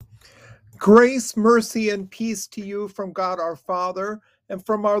Grace, mercy, and peace to you from God our Father and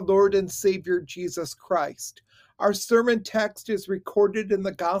from our Lord and Savior Jesus Christ. Our sermon text is recorded in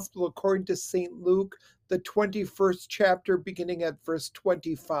the Gospel according to St. Luke, the 21st chapter, beginning at verse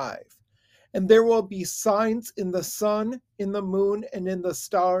 25. And there will be signs in the sun, in the moon, and in the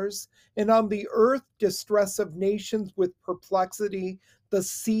stars, and on the earth distress of nations with perplexity, the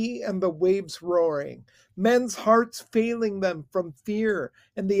sea and the waves roaring, men's hearts failing them from fear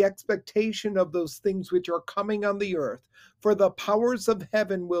and the expectation of those things which are coming on the earth, for the powers of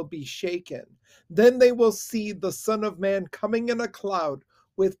heaven will be shaken. Then they will see the Son of Man coming in a cloud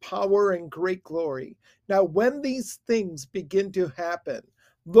with power and great glory. Now, when these things begin to happen,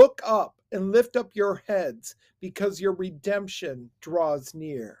 look up and lift up your heads, because your redemption draws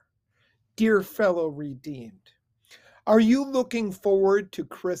near. Dear fellow redeemed, are you looking forward to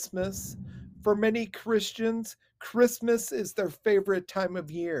Christmas? For many Christians, Christmas is their favorite time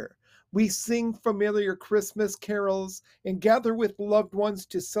of year. We sing familiar Christmas carols and gather with loved ones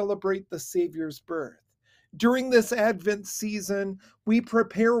to celebrate the Savior's birth. During this Advent season, we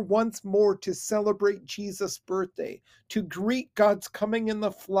prepare once more to celebrate Jesus' birthday, to greet God's coming in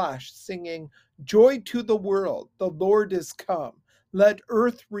the flesh, singing, "Joy to the world, the Lord is come. Let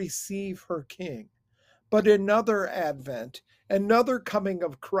earth receive her King." But another Advent, another coming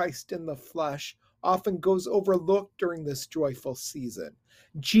of Christ in the flesh, often goes overlooked during this joyful season.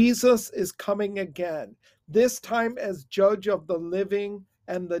 Jesus is coming again, this time as judge of the living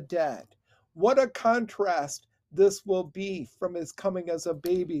and the dead. What a contrast this will be from his coming as a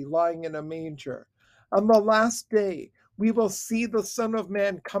baby lying in a manger. On the last day, we will see the Son of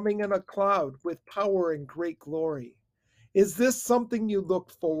Man coming in a cloud with power and great glory. Is this something you look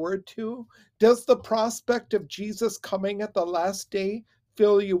forward to? Does the prospect of Jesus coming at the last day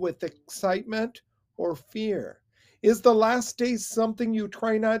fill you with excitement or fear? Is the last day something you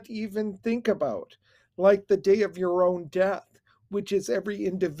try not to even think about, like the day of your own death, which is every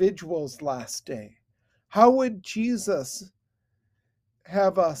individual's last day? How would Jesus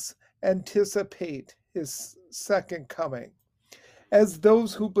have us anticipate his second coming? As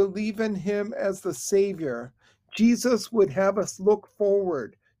those who believe in him as the Savior, Jesus would have us look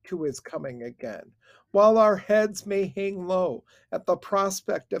forward to his coming again. While our heads may hang low at the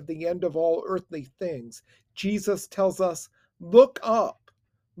prospect of the end of all earthly things, Jesus tells us, look up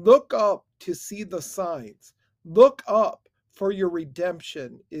to see the signs. Look up, for your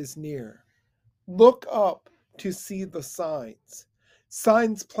redemption is near. Look up to see the signs.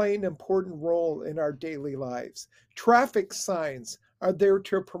 Signs play an important role in our daily lives. Traffic signs are there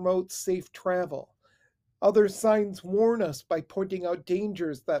to promote safe travel. Other signs warn us by pointing out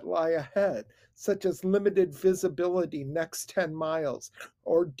dangers that lie ahead, such as limited visibility next 10 miles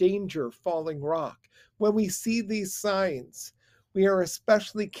or danger falling rock. When we see these signs, we are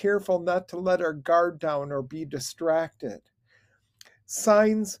especially careful not to let our guard down or be distracted.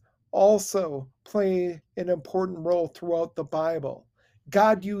 Signs also play an important role throughout the Bible.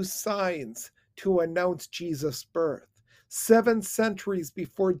 God used signs to announce Jesus' birth. 7 centuries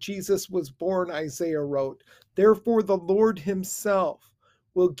before Jesus was born, Isaiah wrote, "Therefore the Lord himself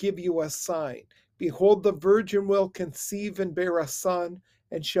will give you a sign. Behold, the virgin will conceive and bear a son,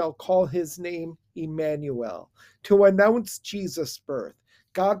 and shall call his name Emmanuel." To announce Jesus' birth,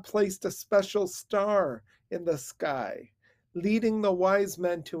 God placed a special star in the sky, leading the wise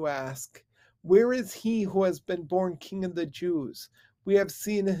men to ask, "Where is he who has been born King of the Jews? We have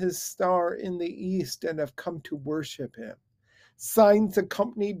seen his star in the east and have come to worship him." Signs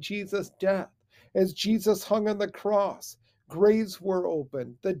accompanied Jesus' death. As Jesus hung on the cross, graves were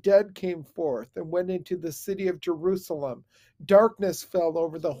opened, the dead came forth and went into the city of Jerusalem. Darkness fell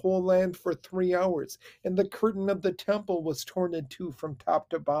over the whole land for 3 hours, and the curtain of the temple was torn in two from top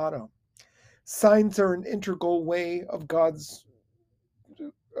to bottom. Signs are an integral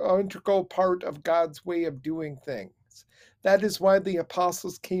part of God's way of doing things. That is why the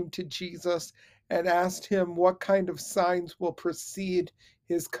apostles came to Jesus and asked him what kind of signs will precede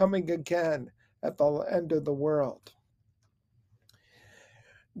his coming again at the end of the world.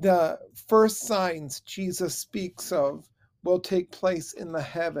 The first signs Jesus speaks of will take place in the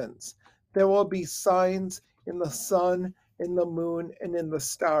heavens. There will be signs in the sun, in the moon, and in the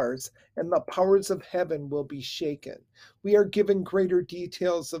stars, and the powers of heaven will be shaken. We are given greater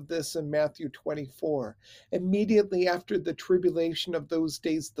details of this in Matthew 24. Immediately after the tribulation of those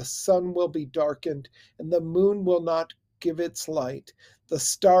days, the sun will be darkened, and the moon will not give its light. The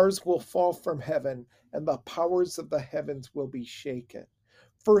stars will fall from heaven, and the powers of the heavens will be shaken.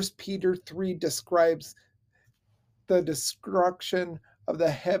 1 Peter 3 describes the destruction of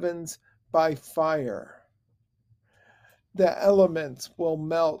the heavens by fire. The elements will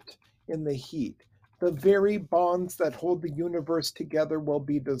melt in the heat. The very bonds that hold the universe together will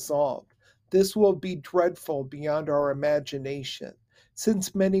be dissolved. This will be dreadful beyond our imagination.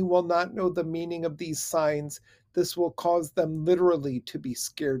 Since many will not know the meaning of these signs, this will cause them literally to be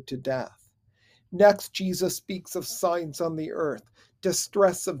scared to death. Next, Jesus speaks of signs on the earth,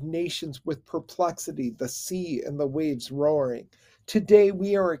 distress of nations with perplexity, the sea and the waves roaring. Today,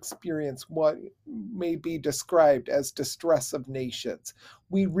 we are experiencing what may be described as distress of nations.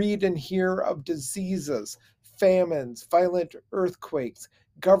 We read and hear of diseases, famines, violent earthquakes,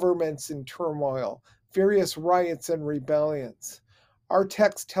 governments in turmoil, various riots and rebellions. Our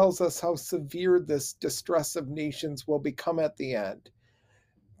text tells us how severe this distress of nations will become at the end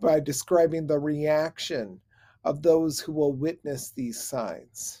by describing the reaction of those who will witness these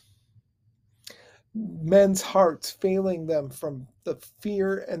signs. Men's hearts failing them from the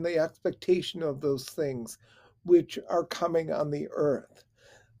fear and the expectation of those things which are coming on the earth.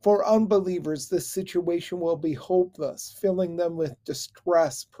 For unbelievers, this situation will be hopeless, filling them with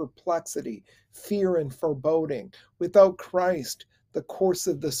distress, perplexity, fear, and foreboding. Without Christ, the course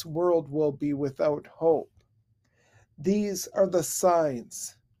of this world will be without hope. These are the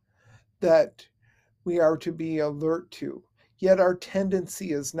signs that we are to be alert to. Yet our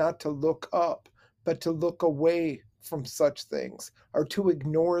tendency is not to look up, but to look away from such things, or to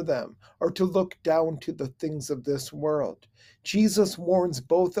ignore them, or to look down to the things of this world. Jesus warns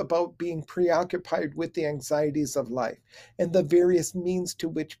both about being preoccupied with the anxieties of life and the various means to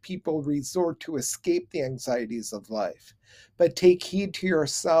which people resort to escape the anxieties of life. But take heed to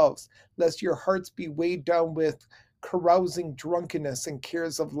yourselves, lest your hearts be weighed down with carousing, drunkenness, and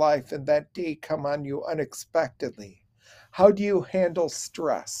cares of life, and that day come on you unexpectedly. How do you handle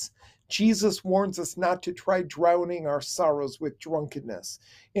stress? Jesus warns us not to try drowning our sorrows with drunkenness.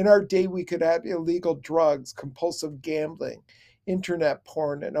 In our day, we could add illegal drugs, compulsive gambling, internet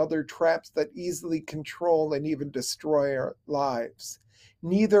porn, and other traps that easily control and even destroy our lives.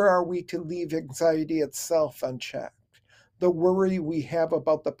 Neither are we to leave anxiety itself unchecked. The worry we have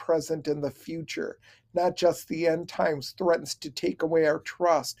about the present and the future, not just the end times, threatens to take away our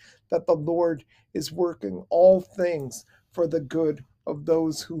trust that the Lord is working all things for the good of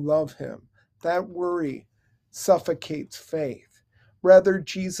those who love him. That worry suffocates faith. Rather,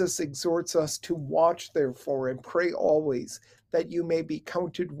 Jesus exhorts us to watch, therefore, and pray always that you may be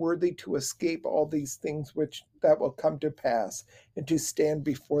counted worthy to escape all these things that will come to pass and to stand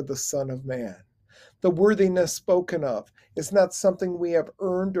before the Son of Man. The worthiness spoken of is not something we have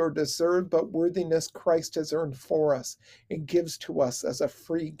earned or deserved, but worthiness Christ has earned for us and gives to us as a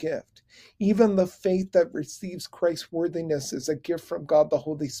free gift. Even the faith that receives Christ's worthiness is a gift from God the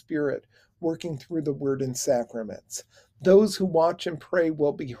Holy Spirit, working through the Word and sacraments. Those who watch and pray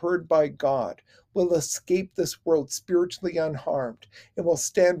will be heard by God, will escape this world spiritually unharmed, and will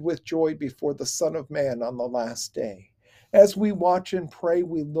stand with joy before the Son of Man on the last day. As we watch and pray,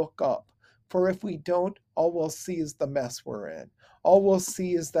 we look up. For if we don't, all we'll see is the mess we're in. All we'll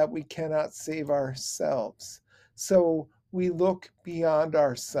see is that we cannot save ourselves. So we look beyond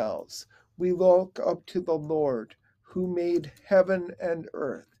ourselves. We look up to the Lord who made heaven and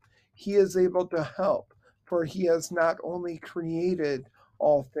earth. He is able to help, for he has not only created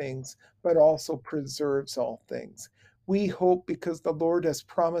all things, but also preserves all things. We hope because the Lord has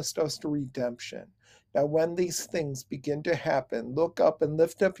promised us redemption. Now, when these things begin to happen, look up and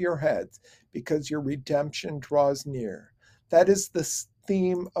lift up your heads, because your redemption draws near. That is the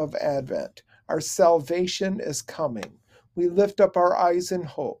theme of Advent. Our salvation is coming. We lift up our eyes in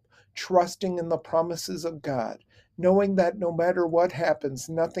hope, trusting in the promises of God, knowing that no matter what happens,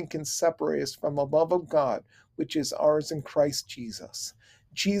 nothing can separate us from the love of God, which is ours in Christ Jesus.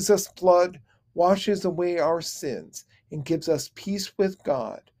 Jesus' blood washes away our sins and gives us peace with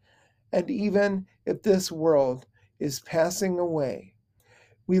God. And even if this world is passing away,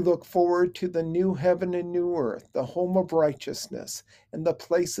 we look forward to the new heaven and new earth, the home of righteousness, and the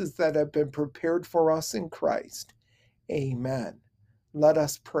places that have been prepared for us in Christ. Amen. Let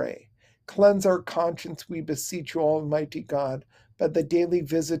us pray. Cleanse our conscience, we beseech you, Almighty God, by the daily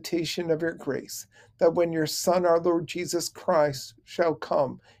visitation of your grace, that when your Son, our Lord Jesus Christ, shall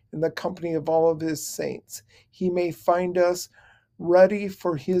come in the company of all of his saints, he may find us ready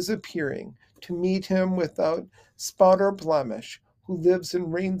for his appearing, to meet him without spot or blemish, who lives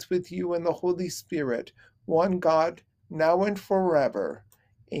and reigns with you in the Holy Spirit, one God, now and forever.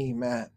 Amen.